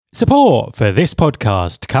Support for this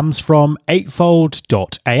podcast comes from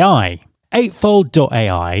Eightfold.ai.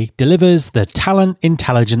 Eightfold.ai delivers the talent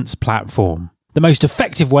intelligence platform, the most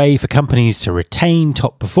effective way for companies to retain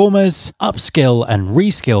top performers, upskill and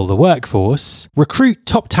reskill the workforce, recruit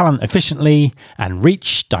top talent efficiently, and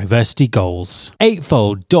reach diversity goals.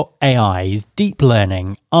 Eightfold.ai's deep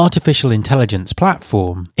learning artificial intelligence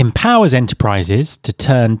platform empowers enterprises to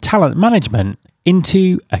turn talent management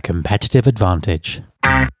into a competitive advantage.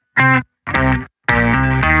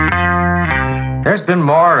 There's been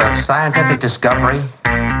more of scientific discovery,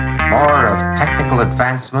 more of technical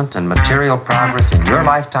advancement and material progress in your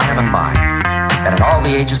lifetime and mine than in all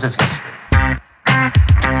the ages of history.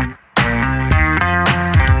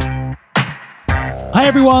 Hi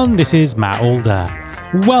everyone, this is Matt Alder.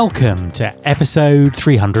 Welcome to episode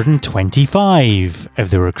 325 of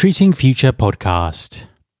the Recruiting Future podcast.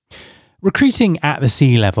 Recruiting at the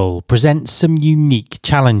C-level presents some unique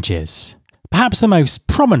challenges. Perhaps the most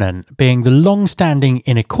prominent being the long-standing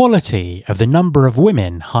inequality of the number of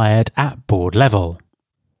women hired at board level.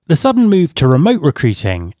 The sudden move to remote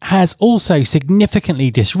recruiting has also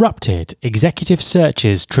significantly disrupted executive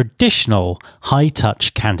search's traditional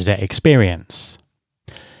high-touch candidate experience.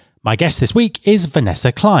 My guest this week is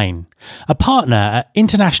Vanessa Klein, a partner at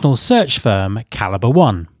international search firm Caliber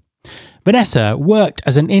One. Vanessa worked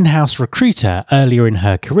as an in-house recruiter earlier in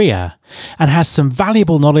her career and has some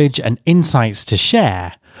valuable knowledge and insights to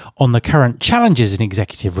share on the current challenges in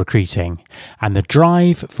executive recruiting and the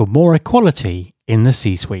drive for more equality in the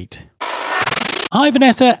C-suite. Hi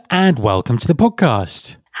Vanessa, and welcome to the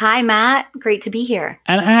podcast. Hi, Matt. Great to be here.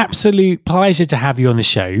 An absolute pleasure to have you on the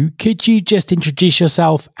show. Could you just introduce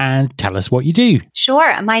yourself and tell us what you do?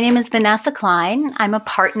 Sure. My name is Vanessa Klein. I'm a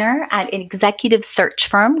partner at an executive search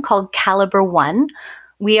firm called Caliber One.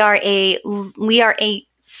 We are a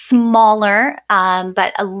smaller,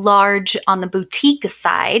 but a large on the boutique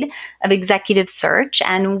side of executive search.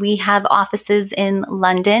 And we have offices in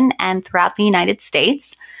London and throughout the United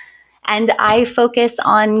States. And I focus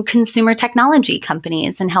on consumer technology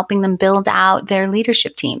companies and helping them build out their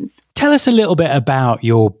leadership teams. Tell us a little bit about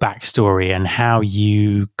your backstory and how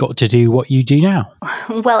you got to do what you do now.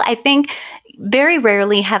 Well, I think very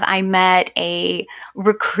rarely have I met a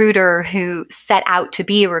recruiter who set out to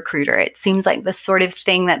be a recruiter. It seems like the sort of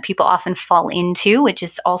thing that people often fall into, which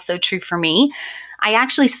is also true for me. I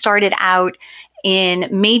actually started out in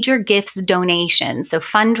major gifts donations, so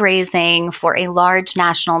fundraising for a large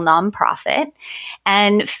national nonprofit,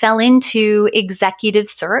 and fell into executive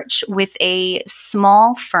search with a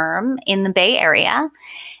small firm in the Bay Area.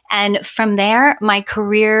 And from there, my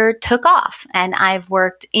career took off, and I've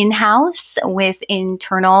worked in-house with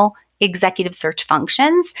internal executive search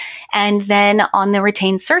functions, and then on the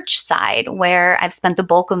retained search side, where I've spent the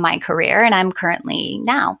bulk of my career, and I'm currently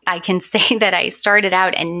now. I can say that I started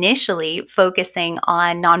out initially focusing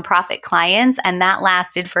on nonprofit clients, and that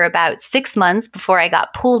lasted for about 6 months before I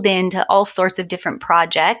got pulled into all sorts of different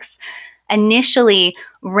projects. Initially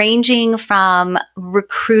ranging from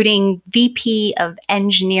recruiting VP of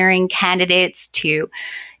engineering candidates to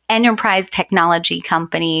enterprise technology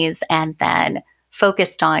companies, and then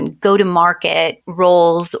focused on go-to-market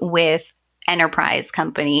roles with enterprise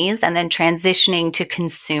companies, and then transitioning to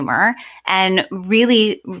consumer and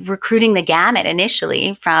really recruiting the gamut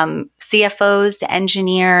initially from CFOs to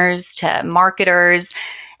engineers to marketers,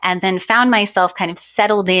 and then found myself kind of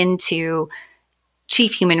settled into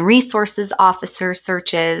chief human resources officer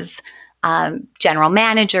searches, general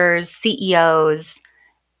managers, CEOs,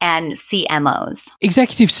 and CMOs.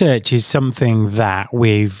 Executive search is something that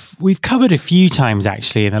we've covered a few times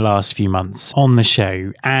actually in the last few months on the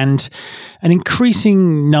show, and an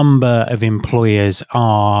increasing number of employers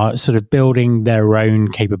are sort of building their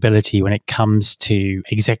own capability when it comes to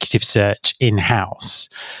executive search in-house.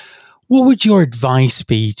 What would your advice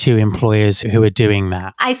be to employers who are doing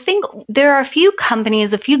that? I think there are a few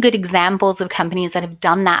good examples of companies that have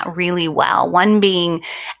done that really well. One being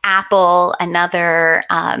Apple, another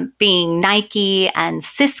being Nike, and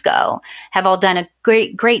Cisco have all done a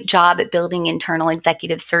great job at building internal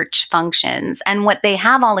executive search functions. And what they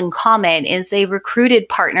have all in common is they recruited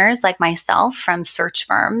partners like myself from search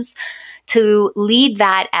firms to lead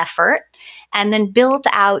that effort, and then built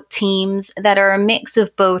out teams that are a mix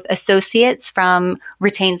of both associates from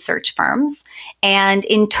retained search firms and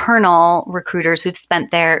internal recruiters who've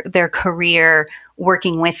spent their career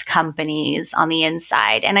working with companies on the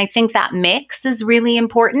inside. And I think that mix is really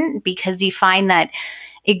important because you find that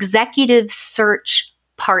executive search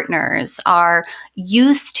partners are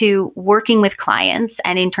used to working with clients,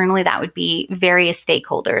 and internally that would be various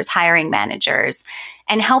stakeholders, hiring managers.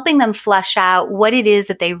 and helping them flesh out what it is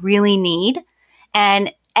that they really need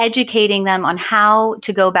and educating them on how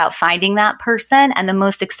to go about finding that person and the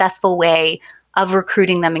most successful way of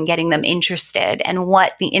recruiting them and getting them interested and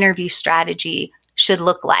what the interview strategy should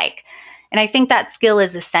look like. And I think that skill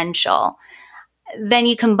is essential. Then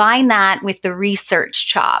you combine that with the research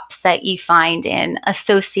chops that you find in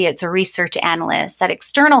associates or research analysts at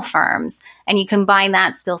external firms, and you combine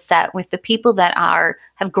that skill set with the people that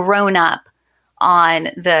have grown up on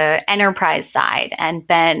the enterprise side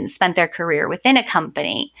and spent their career within a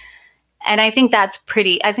company. And I think that's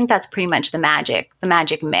pretty much the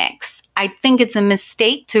magic mix. I think it's a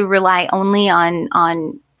mistake to rely only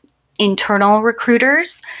on internal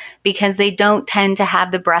recruiters because they don't tend to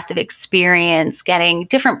have the breadth of experience getting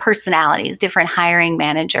different personalities, different hiring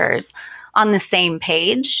managers on the same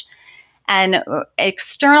page. And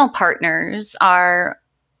external partners are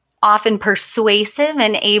often persuasive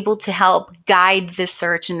and able to help guide the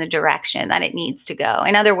search in the direction that it needs to go.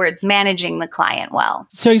 In other words, managing the client well.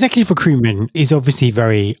 So executive recruitment is obviously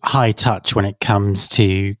very high touch when it comes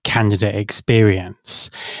to candidate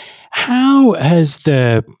experience. How has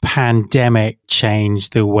the pandemic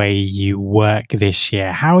changed the way you work this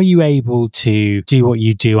year? How are you able to do what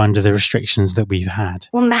you do under the restrictions that we've had?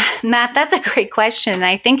 Well, Matt, that's a great question.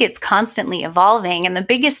 I think it's constantly evolving. And the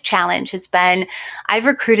biggest challenge has been I've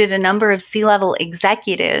recruited a number of C-level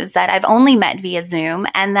executives that I've only met via Zoom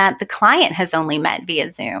and that the client has only met via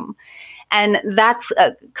Zoom. And that's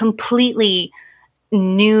a completely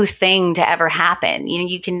new thing to ever happen.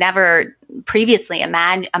 You can never previously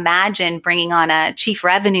imagine bringing on a chief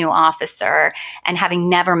revenue officer and having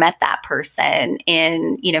never met that person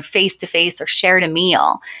in, face to face or shared a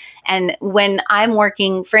meal. And when I'm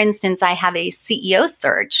working, for instance, I have a CEO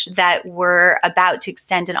search that we're about to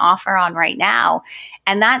extend an offer on right now.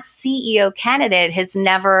 And that CEO candidate has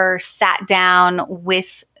never sat down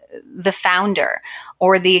with the founder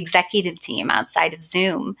or the executive team outside of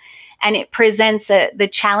Zoom. And it presents the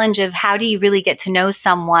challenge of how do you really get to know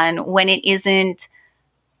someone when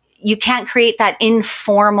you can't create that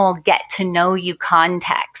informal get to know you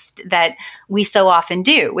context that we so often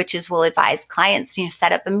do, which is we'll advise clients,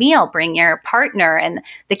 set up a meal, bring your partner and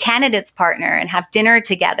the candidate's partner and have dinner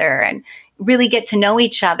together and really get to know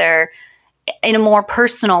each other in a more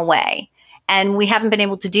personal way. And we haven't been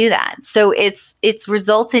able to do that. So it's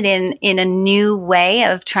resulted in a new way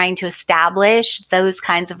of trying to establish those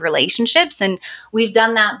kinds of relationships. And we've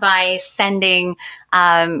done that by sending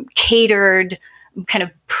catered kind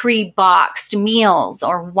of pre-boxed meals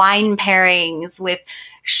or wine pairings with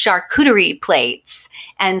charcuterie plates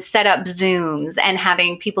and set up Zooms and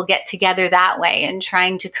having people get together that way and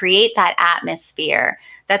trying to create that atmosphere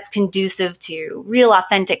that's conducive to real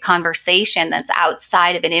authentic conversation that's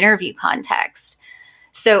outside of an interview context.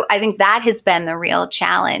 So I think that has been the real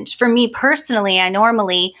challenge. For me personally, I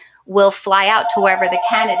normally will fly out to wherever the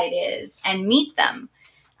candidate is and meet them.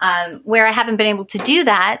 Where I haven't been able to do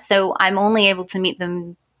that, so I'm only able to meet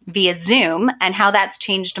them via Zoom. And how that's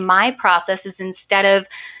changed my process is instead of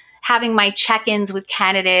having my check-ins with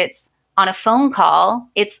candidates on a phone call,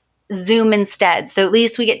 it's Zoom instead. So at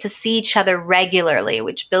least we get to see each other regularly,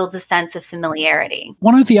 which builds a sense of familiarity.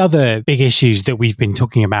 One of the other big issues that we've been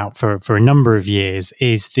talking about for a number of years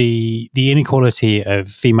is the inequality of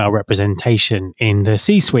female representation in the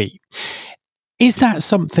C-suite. Is that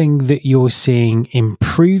something that you're seeing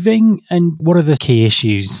improving? And what are the key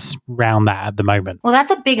issues around that at the moment? Well, that's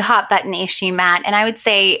a big hot button issue, Matt. And I would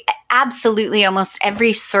say absolutely almost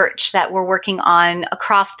every search that we're working on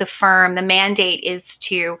across the firm, the mandate is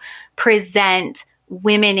to present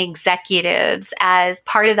women executives as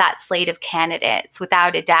part of that slate of candidates,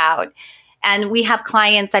 without a doubt. And we have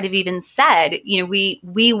clients that have even said, we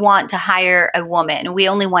want to hire a woman. We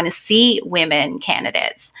only want to see women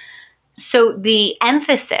candidates. So the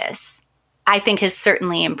emphasis, I think, has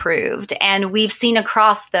certainly improved. And we've seen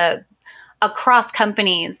across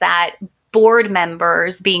companies that board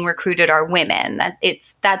members being recruited are women.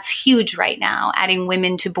 That's huge right now, adding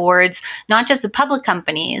women to boards, not just of public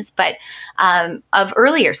companies, but of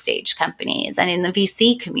earlier stage companies and in the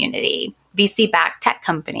VC community. VC-backed tech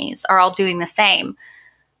companies are all doing the same.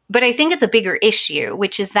 But I think it's a bigger issue,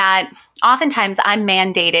 which is that oftentimes I'm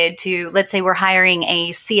mandated to, let's say we're hiring a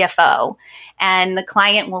CFO, and the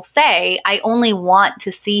client will say, I only want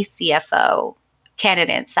to see CFO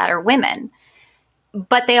candidates that are women.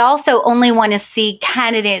 But they also only want to see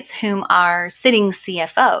candidates whom are sitting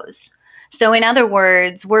CFOs. So in other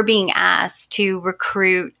words, we're being asked to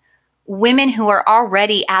recruit women who are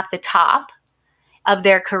already at the top of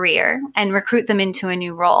their career and recruit them into a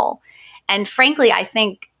new role. And frankly, I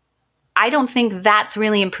think I don't think that's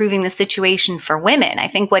really improving the situation for women. I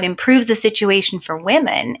think what improves the situation for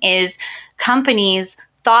women is companies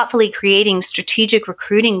thoughtfully creating strategic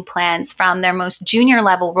recruiting plans from their most junior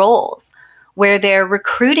level roles, where they're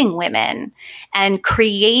recruiting women and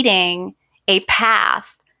creating a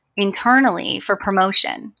path internally for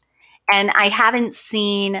promotion. And I haven't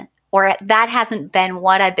seen, or that hasn't been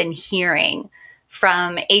what I've been hearing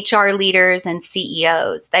from HR leaders and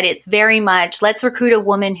CEOs, that it's very much, let's recruit a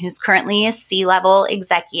woman who's currently a C-level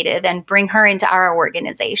executive and bring her into our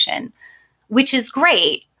organization, which is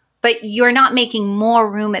great, but you're not making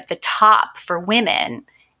more room at the top for women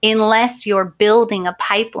unless you're building a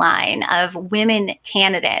pipeline of women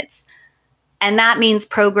candidates. And that means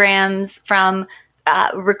programs from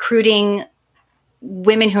recruiting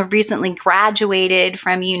women who have recently graduated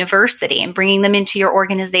from university and bringing them into your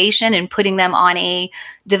organization and putting them on a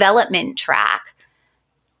development track.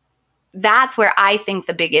 That's where I think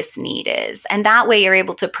the biggest need is. And that way you're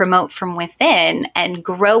able to promote from within and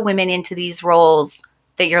grow women into these roles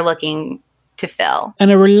that you're looking to fill.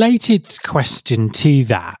 And a related question to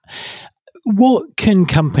that, what can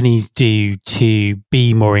companies do to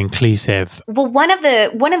be more inclusive? Well, one of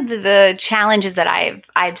the challenges that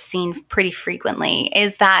I've seen pretty frequently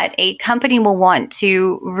is that a company will want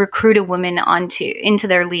to recruit a woman into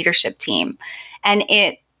their leadership team, and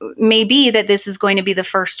it may be that this is going to be the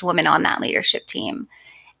first woman on that leadership team.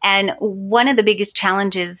 And one of the biggest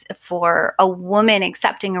challenges for a woman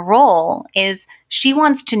accepting a role is she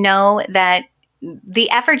wants to know that the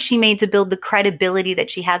effort she made to build the credibility that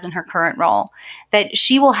she has in her current role, that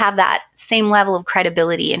she will have that same level of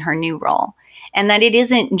credibility in her new role. And that it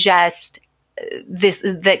isn't just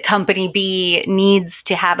that company B needs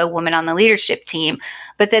to have a woman on the leadership team,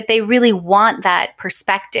 but that they really want that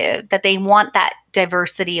perspective, that they want that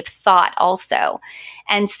diversity of thought also.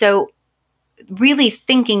 And so really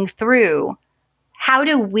thinking through, how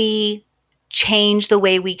do we change the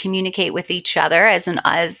way we communicate with each other as an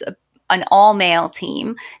all-male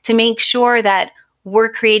team to make sure that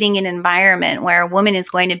we're creating an environment where a woman is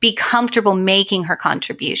going to be comfortable making her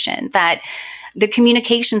contribution, that the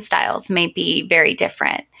communication styles may be very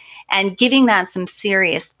different, and giving that some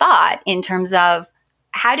serious thought in terms of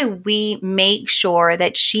how do we make sure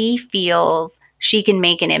that she feels she can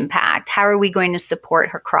make an impact? How are we going to support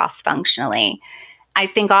her cross-functionally? I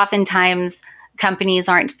think oftentimes companies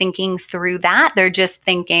aren't thinking through that. They're just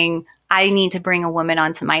thinking, I need to bring a woman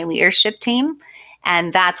onto my leadership team,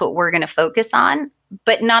 and that's what we're going to focus on.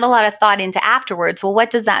 But not a lot of thought into afterwards. Well, what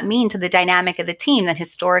does that mean to the dynamic of the team that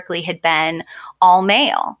historically had been all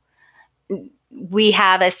male? We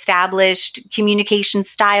have established communication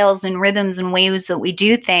styles and rhythms and ways that we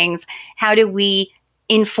do things. How do we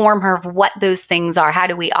inform her of what those things are? How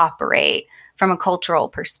do we operate from a cultural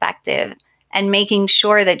perspective? And making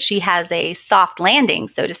sure that she has a soft landing,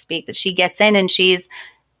 so to speak, that she gets in and she's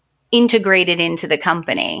integrated into the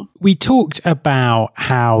company. We talked about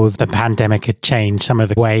how the pandemic had changed some of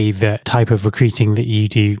the way the type of recruiting that you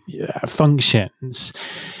do functions.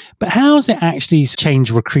 But how has it actually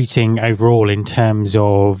changed recruiting overall in terms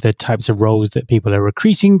of the types of roles that people are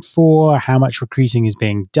recruiting for, how much recruiting is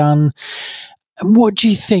being done? And what do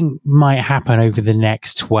you think might happen over the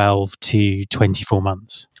next 12 to 24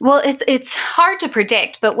 months? Well, it's hard to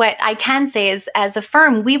predict, but what I can say is, as a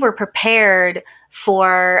firm, we were prepared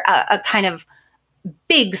for a kind of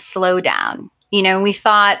big slowdown. You know, we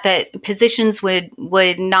thought that positions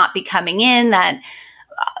would not be coming in, that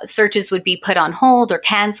searches would be put on hold or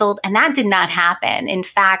canceled, and that did not happen. In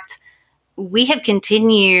fact, we have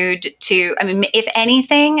continued to, I mean, if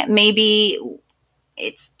anything, maybe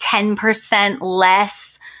it's 10%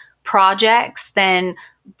 less projects than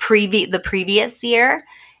the previous year.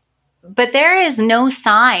 But there is no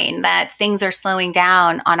sign that things are slowing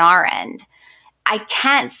down on our end. I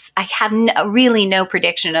have really no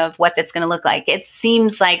prediction of what that's going to look like. It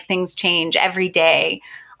seems like things change every day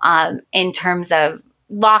in terms of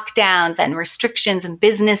lockdowns and restrictions and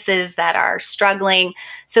businesses that are struggling.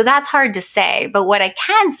 So that's hard to say. But what I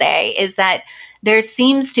can say is that there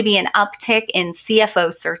seems to be an uptick in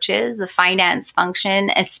CFO searches. The finance function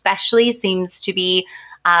especially seems to be,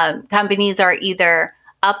 companies are either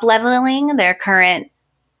up-leveling their current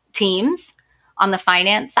teams on the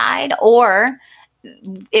finance side, or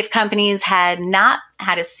if companies had not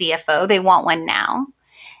had a CFO, they want one now.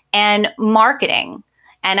 And marketing.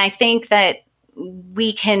 And I think that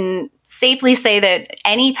we can safely say that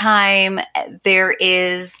anytime there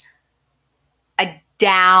is a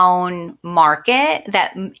down market,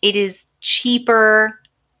 that it is cheaper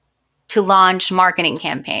to launch marketing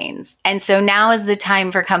campaigns. And so now is the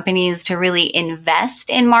time for companies to really invest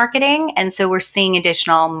in marketing. And so we're seeing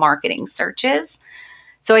additional marketing searches.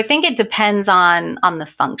 So I think it depends on the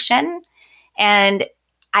function. And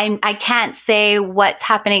I can't say what's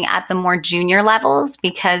happening at the more junior levels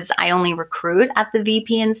because I only recruit at the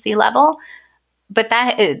VP and C level. But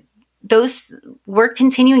we're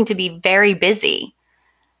continuing to be very busy.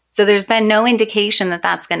 So there's been no indication that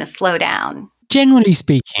that's going to slow down. Generally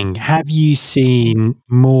speaking, have you seen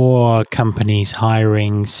more companies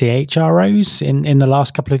hiring CHROs in the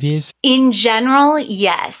last couple of years? In general,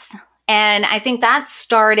 yes. And I think that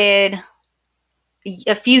started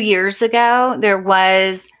a few years ago. There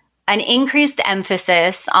was an increased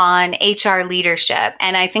emphasis on HR leadership.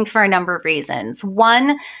 And I think for a number of reasons.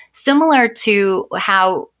 One, similar to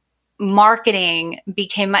how marketing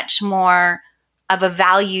became much more of a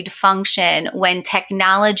valued function when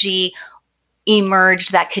technology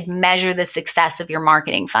emerged that could measure the success of your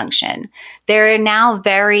marketing function. There are now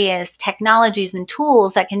various technologies and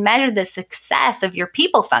tools that can measure the success of your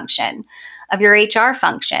people function, of your HR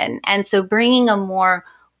function. And so bringing a more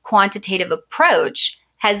quantitative approach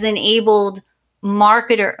has enabled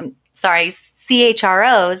CHROs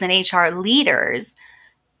and HR leaders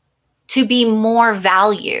to be more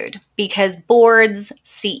valued because boards,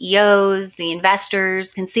 CEOs, the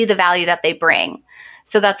investors can see the value that they bring.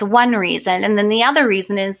 So that's one reason. And then the other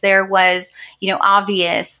reason is there was,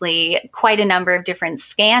 obviously quite a number of different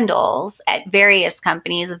scandals at various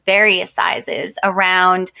companies of various sizes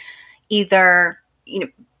around either,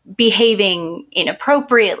 behaving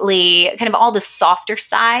inappropriately, kind of all the softer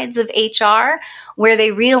sides of HR, where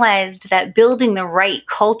they realized that building the right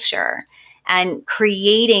culture and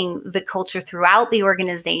creating the culture throughout the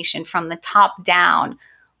organization from the top down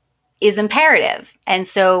is imperative. And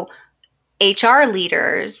so HR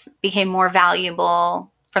leaders became more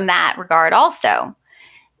valuable from that regard also.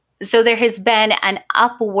 So there has been an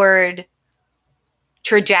upward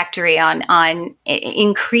trajectory on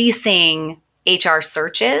increasing HR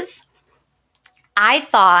searches. I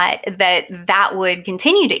thought that would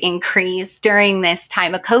continue to increase during this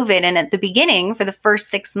time of COVID. And at the beginning, for the first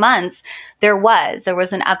 6 months, there was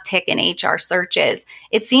an uptick in HR searches.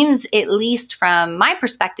 It seems, at least from my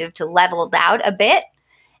perspective, to leveled out a bit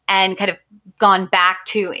and kind of gone back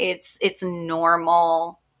to its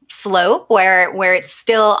normal slope where it's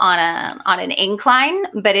still on an incline,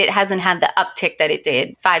 but it hasn't had the uptick that it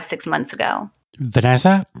did 5-6 months ago.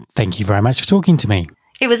 Vanessa, thank you very much for talking to me.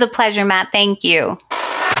 It was a pleasure, Matt. Thank you.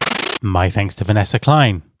 My thanks to Vanessa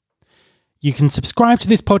Klein. You can subscribe to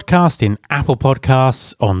this podcast in Apple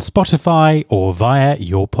Podcasts, on Spotify, or via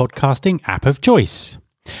your podcasting app of choice.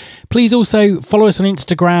 Please also follow us on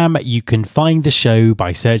Instagram. You can find the show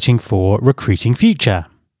by searching for Recruiting Future.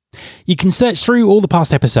 You can search through all the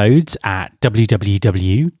past episodes at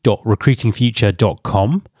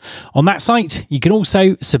www.recruitingfuture.com. On that site, you can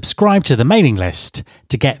also subscribe to the mailing list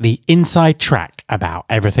to get the inside track about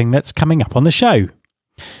everything that's coming up on the show.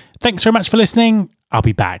 Thanks very much for listening. I'll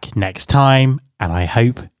be back next time, and I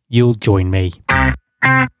hope you'll join me.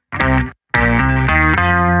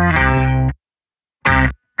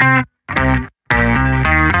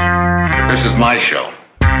 This is my show.